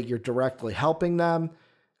Chick-fil-A, you're directly helping them.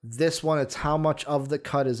 This one, it's how much of the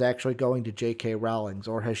cut is actually going to J.K. Rowling,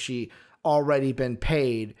 or has she already been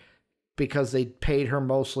paid because they paid her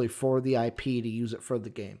mostly for the IP to use it for the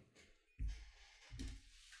game?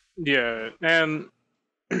 Yeah, and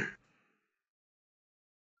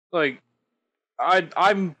like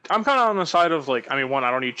I'm kind of on the side of like, I mean, one, I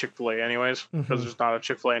don't eat Chick-fil-A anyways, because there's not a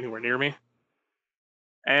Chick-fil-A anywhere near me,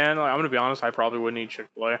 and like, I'm gonna be honest, I probably wouldn't eat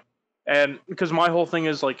Chick-fil-A, and because my whole thing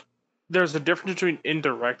is like, there's a difference between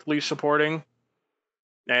indirectly supporting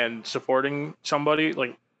and supporting somebody,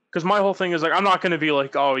 like, because my whole thing is like, I'm not going to be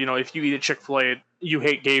like, oh, you know, if you eat at Chick-fil-A, you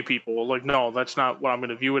hate gay people. Like, no, that's not what I'm going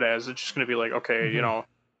to view it as. It's just going to be like, okay, you know,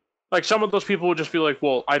 like some of those people would just be like,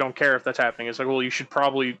 well, I don't care if that's happening. It's like, well, you should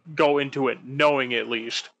probably go into it knowing at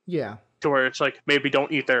least. Yeah. To where it's like, maybe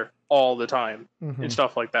don't eat there all the time and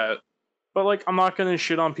stuff like that. But like, I'm not going to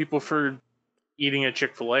shit on people for eating at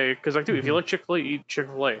Chick-fil-A, because like, dude, if you like Chick-fil-A, eat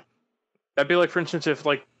Chick-fil-A. That'd be like, for instance, if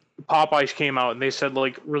like Popeyes came out and they said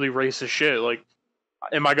like really racist shit, like,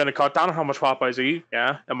 am I going to cut down on how much Popeyes eat?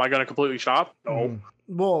 Yeah. Am I going to completely stop? No.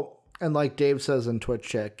 Well, and like Dave says in Twitch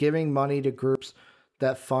chat, giving money to groups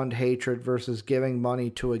that fund hatred versus giving money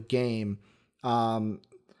to a game,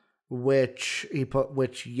 which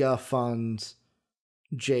funds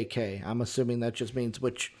JK. I'm assuming that just means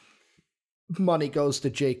which money goes to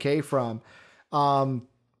JK from.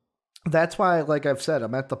 That's why, like I've said,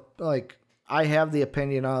 I'm at the, like, I have the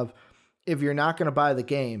opinion of, if you're not going to buy the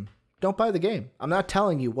game, don't buy the game. I'm not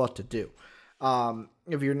telling you what to do.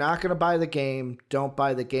 If you're not going to buy the game, don't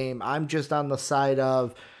buy the game. I'm just on the side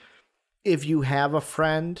of, if you have a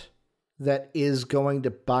friend that is going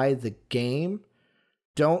to buy the game,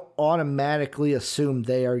 don't automatically assume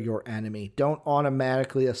they are your enemy. Don't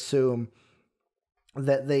automatically assume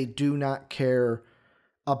that they do not care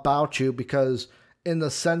about you, because in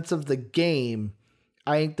the sense of the game,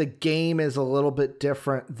 I think the game is a little bit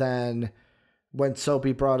different than when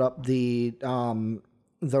Soapy brought up the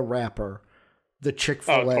rapper, the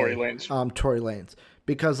Chick-fil-A, Tory Lanez. Tory Lanez.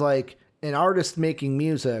 Because like an artist making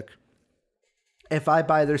music, if I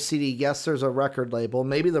buy their CD, yes, there's a record label.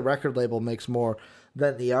 Maybe the record label makes more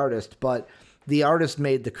than the artist, but the artist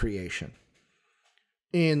made the creation.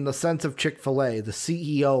 In the sense of Chick-fil-A, the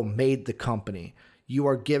CEO made the company. You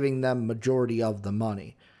are giving them majority of the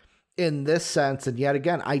money. In this sense, and yet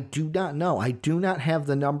again, I do not know. I do not have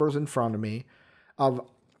the numbers in front of me of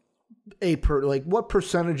what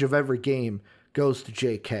percentage of every game goes to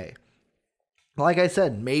JK. Like I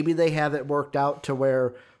said, maybe they have it worked out to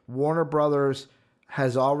where Warner Brothers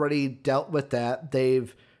has already dealt with that.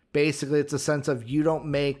 They've basically it's a sense of you don't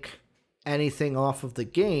make anything off of the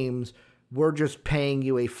games. We're just paying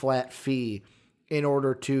you a flat fee in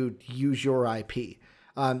order to use your IP.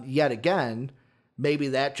 Yet again, maybe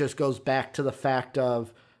that just goes back to the fact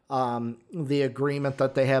of the agreement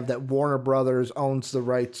that they have that Warner Brothers owns the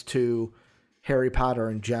rights to Harry Potter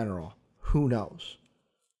in general. Who knows?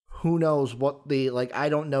 Who knows what I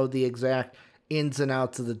don't know the exact ins and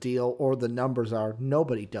outs of the deal or the numbers are.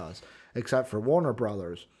 Nobody does, except for Warner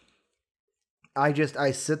Brothers. I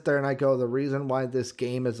sit there and I go, the reason why this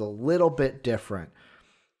game is a little bit different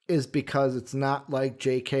is because it's not like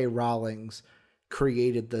J.K. Rowling's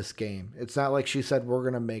created this game. It's not like she said, we're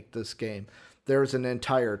going to make this game. There's an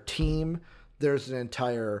entire team. There's an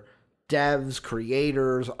entire devs,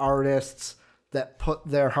 creators, artists that put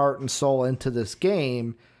their heart and soul into this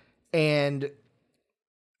game. And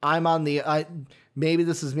I'm on maybe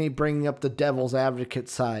this is me bringing up the devil's advocate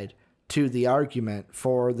side to the argument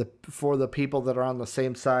for the people that are on the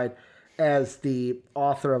same side as the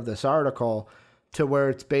author of this article, to where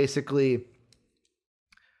it's basically,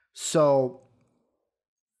 so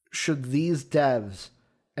should these devs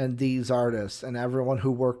and these artists and everyone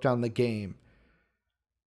who worked on the game,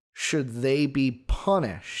 should they be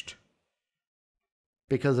punished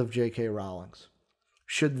because of J.K. Rowling's?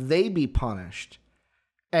 Should they be punished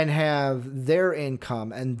and have their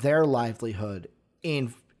income and their livelihood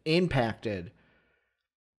impacted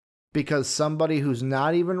because somebody who's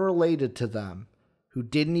not even related to them, who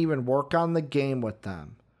didn't even work on the game with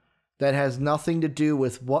them, that has nothing to do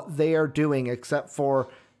with what they are doing except for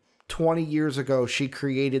 20 years ago she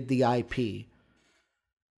created the IP,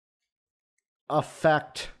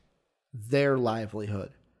 affect their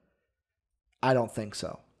livelihood? I don't think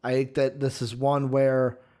so. I think that this is one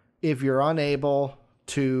where if you're unable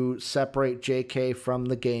to separate JK from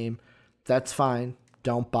the game, that's fine.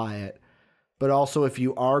 Don't buy it. But also, if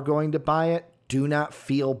you are going to buy it, do not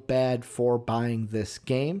feel bad for buying this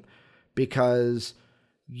game, because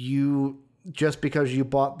just because you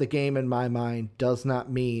bought the game, in my mind, does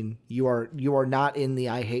not mean you are not in the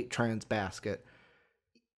I hate trans basket.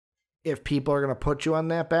 If people are going to put you on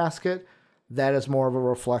that basket, that is more of a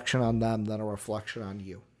reflection on them than a reflection on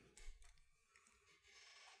you.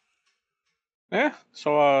 Yeah.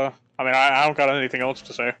 So, I mean, I don't got anything else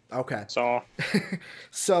to say. Okay. So,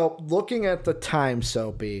 so looking at the time,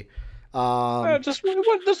 Soapy.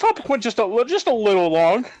 This topic went just a little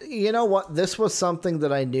long. You know what? This was something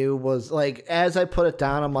that I knew was like, as I put it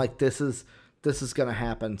down, I'm like, this is gonna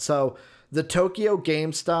happen. So the Tokyo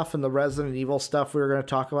game stuff and the Resident Evil stuff we were gonna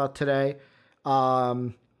talk about today.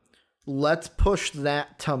 Let's push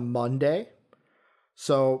that to Monday.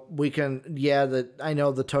 So we can, I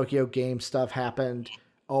know the Tokyo game stuff happened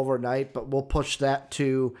overnight, but we'll push that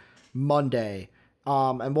to Monday.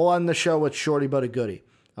 And we'll end the show with Shorty But a Goodie.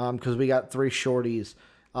 Because we got 3 shorties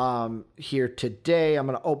here today. I'm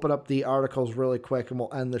going to open up the articles really quick and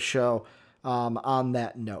we'll end the show on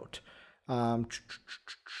that note.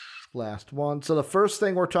 Last one. So the first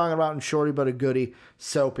thing we're talking about in Shorty But a Goodie,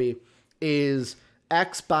 Soapy, is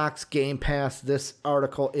Xbox Game Pass. This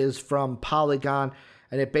article is from Polygon,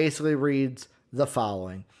 and it basically reads the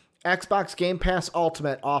following. Xbox Game Pass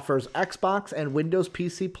Ultimate offers Xbox and Windows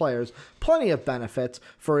PC players plenty of benefits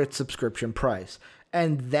for its subscription price.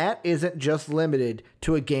 And that isn't just limited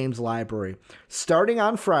to a games library. Starting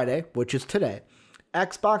on Friday, which is today,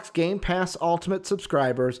 Xbox Game Pass Ultimate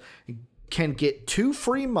subscribers can get 2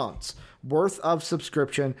 free months worth of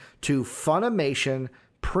subscription to Funimation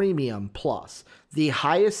Premium Plus, the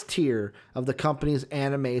highest tier of the company's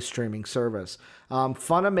anime streaming service.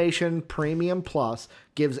 Funimation Premium Plus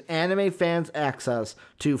gives anime fans access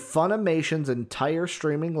to Funimation's entire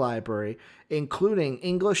streaming library, including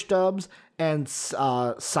English dubs and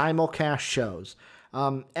simulcast shows.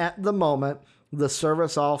 At the moment, the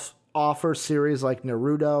service offers series like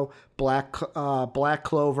Naruto, Black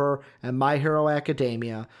Clover, and My Hero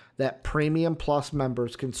Academia that Premium Plus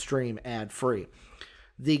members can stream ad-free.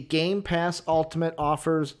 The Game Pass Ultimate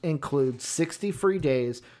offers include 60 free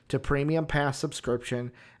days to Premium Pass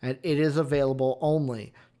subscription, and it is available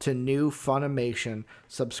only to new Funimation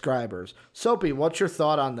subscribers. Soapy, what's your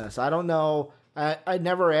thought on this? I don't know. I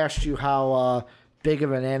never asked you how big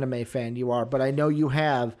of an anime fan you are, but I know you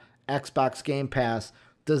have Xbox Game Pass.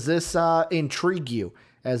 Does this intrigue you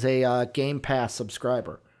as a Game Pass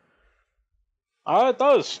subscriber? It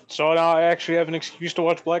does. So now I actually have an excuse to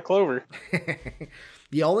watch Black Clover.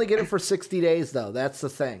 You only get it for 60 days, though. That's the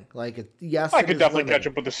thing. Like, yes, I could definitely catch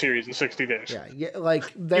up with the series in 60 days. Yeah, like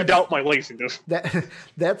that. You doubt my laziness.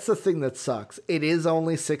 That's the thing that sucks. It is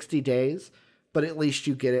only 60 days, but at least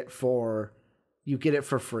you get it for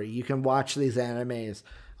free. You can watch these animes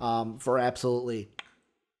for absolutely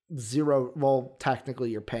zero. Well, technically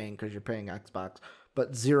you're paying because you're paying Xbox,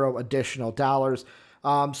 but $0 additional dollars.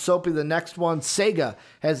 Soapy, the next one, Sega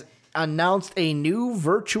has announced a new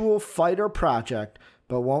Virtua Fighter project,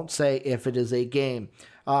 but won't say if it is a game.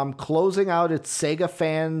 Closing out its Sega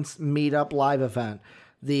Fans Meetup live event,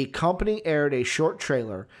 the company aired a short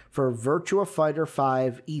trailer for Virtua Fighter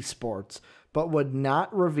 5 esports, but would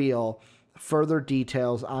not reveal further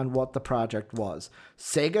details on what the project was.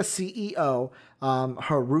 Sega CEO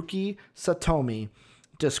Haruki Satomi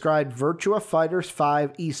described Virtua Fighter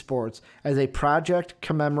 5 esports as a project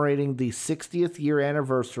commemorating the 60th year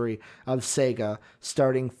anniversary of Sega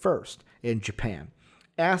starting first in Japan.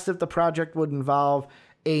 Asked if the project would involve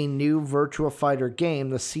a new Virtua Fighter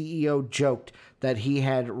game, the CEO joked that he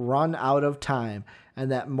had run out of time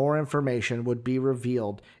and that more information would be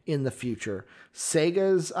revealed in the future.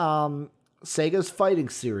 Sega's fighting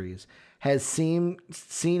series has seen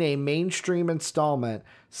a mainstream installment,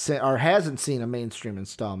 or hasn't seen a mainstream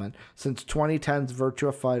installment since 2010's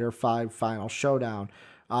Virtua Fighter 5 Final Showdown,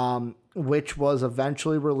 which was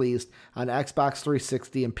eventually released on Xbox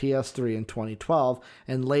 360 and PS3 in 2012,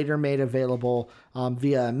 and later made available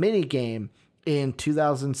via a minigame in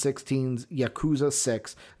 2016's Yakuza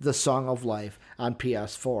 6, The Song of Life on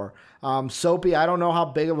PS4. Soapy, I don't know how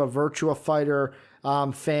big of a Virtua Fighter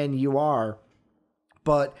fan you are,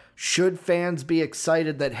 but should fans be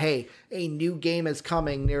excited that, hey, a new game is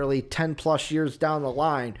coming nearly 10 plus years down the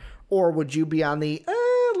line? Or would you be on the,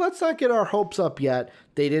 let's not get our hopes up yet,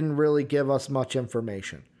 they didn't really give us much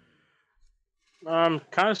information? Kind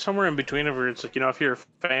of somewhere in between of where it's like, if you're a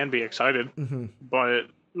fan, be excited. Mm-hmm. But,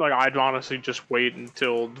 I'd honestly just wait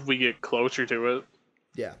until we get closer to it.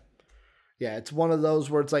 Yeah. Yeah, it's one of those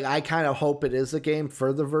where it's like, I kind of hope it is a game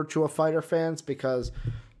for the Virtua Fighter fans because,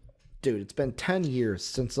 dude, it's been 10 years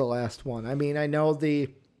since the last one. I mean, I know the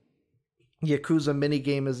Yakuza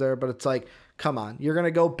minigame is there, but it's like, come on, you're going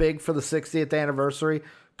to go big for the 60th anniversary?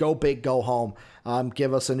 Go big, go home.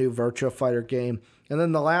 Give us a new Virtua Fighter game. And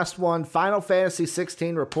then the last one, Final Fantasy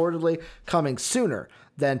 16 reportedly coming sooner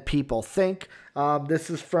than people think. This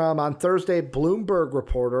is from, on Thursday, Bloomberg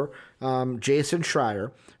reporter Jason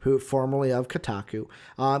Schreier, who formerly of Kotaku,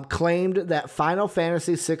 claimed that Final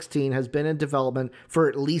Fantasy 16 has been in development for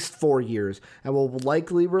at least 4 years and will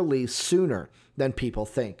likely release sooner than people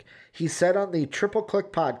think. He said on the Triple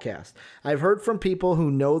Click podcast, "I've heard from people who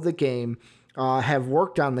know the game, have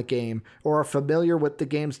worked on the game, or are familiar with the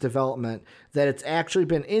game's development, that it's actually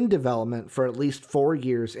been in development for at least 4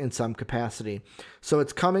 years in some capacity. So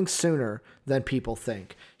it's coming sooner than people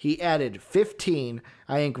think." He added, 15,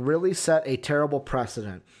 I think, really set a terrible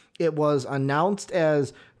precedent. It was announced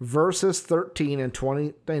as Versus 13 in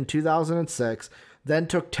 2006, then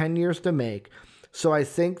took 10 years to make. So I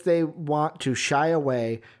think they want to shy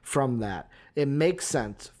away from that. It makes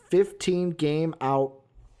sense. 15 game out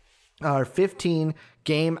in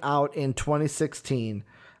 2016.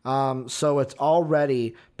 So it's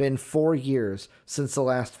already been 4 years since the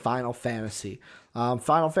last Final Fantasy.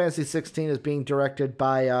 Final Fantasy 16 is being directed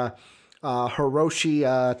by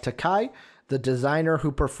Hiroshi Takai, the designer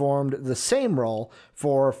who performed the same role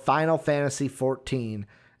for Final Fantasy 14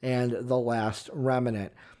 and The Last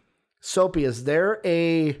Remnant. Soapy,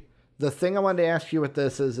 the thing I wanted to ask you with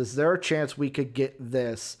this is there a chance we could get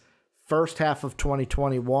this first half of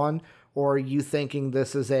 2021, or are you thinking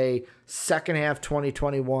this is a second half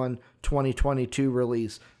 2021, 2022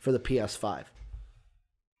 release for the PS5?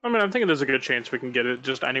 I mean, I'm thinking there's a good chance we can get it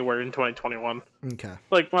just anywhere in 2021. Okay.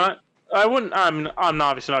 I'm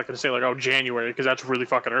obviously not going to say January, because that's really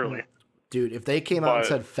fucking early. Dude, if they came out and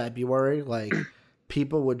said February,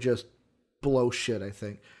 people would just blow shit, I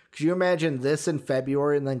think. Could you imagine this in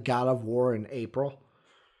February and then God of War in April?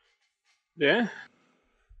 Yeah.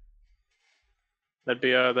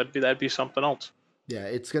 That'd be something else. Yeah,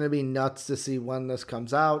 it's going to be nuts to see when this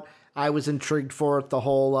comes out. I was intrigued for it, the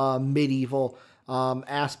whole medieval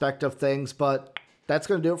aspect of things, but that's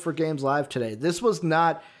going to do it for Games Live today. This was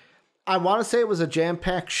not, I want to say it was a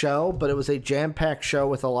jam-packed show, but it was a jam-packed show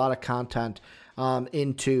with a lot of content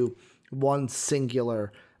into one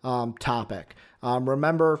singular topic.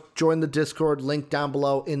 Remember, join the Discord, link down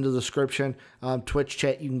below in the description. Twitch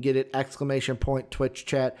chat, you can get it, !Twitch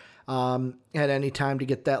chat at any time to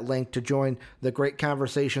get that link to join the great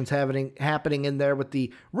conversations happening in there with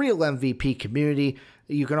the real MVP community.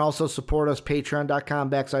 You can also support us,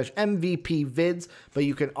 patreon.com/MVPvids, but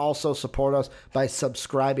you can also support us by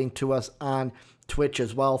subscribing to us on Twitch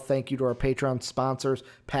as well. Thank you to our Patreon sponsors,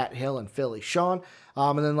 Pat Hill and Philly Sean.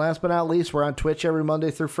 And then last but not least, we're on Twitch every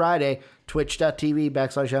Monday through Friday,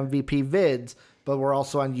 twitch.tv/MVPvids, but we're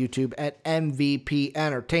also on YouTube at MVP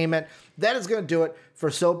Entertainment. That is going to do it for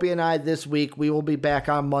Soapy and I this week. We will be back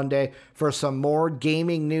on Monday for some more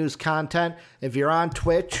gaming news content. If you're on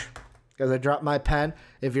Twitch, because I dropped my pen,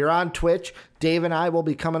 if you're on Twitch, Dave and I will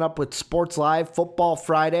be coming up with Sports Live Football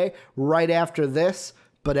Friday right after this.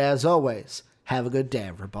 But as always, have a good day,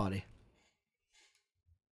 everybody.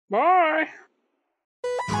 Bye.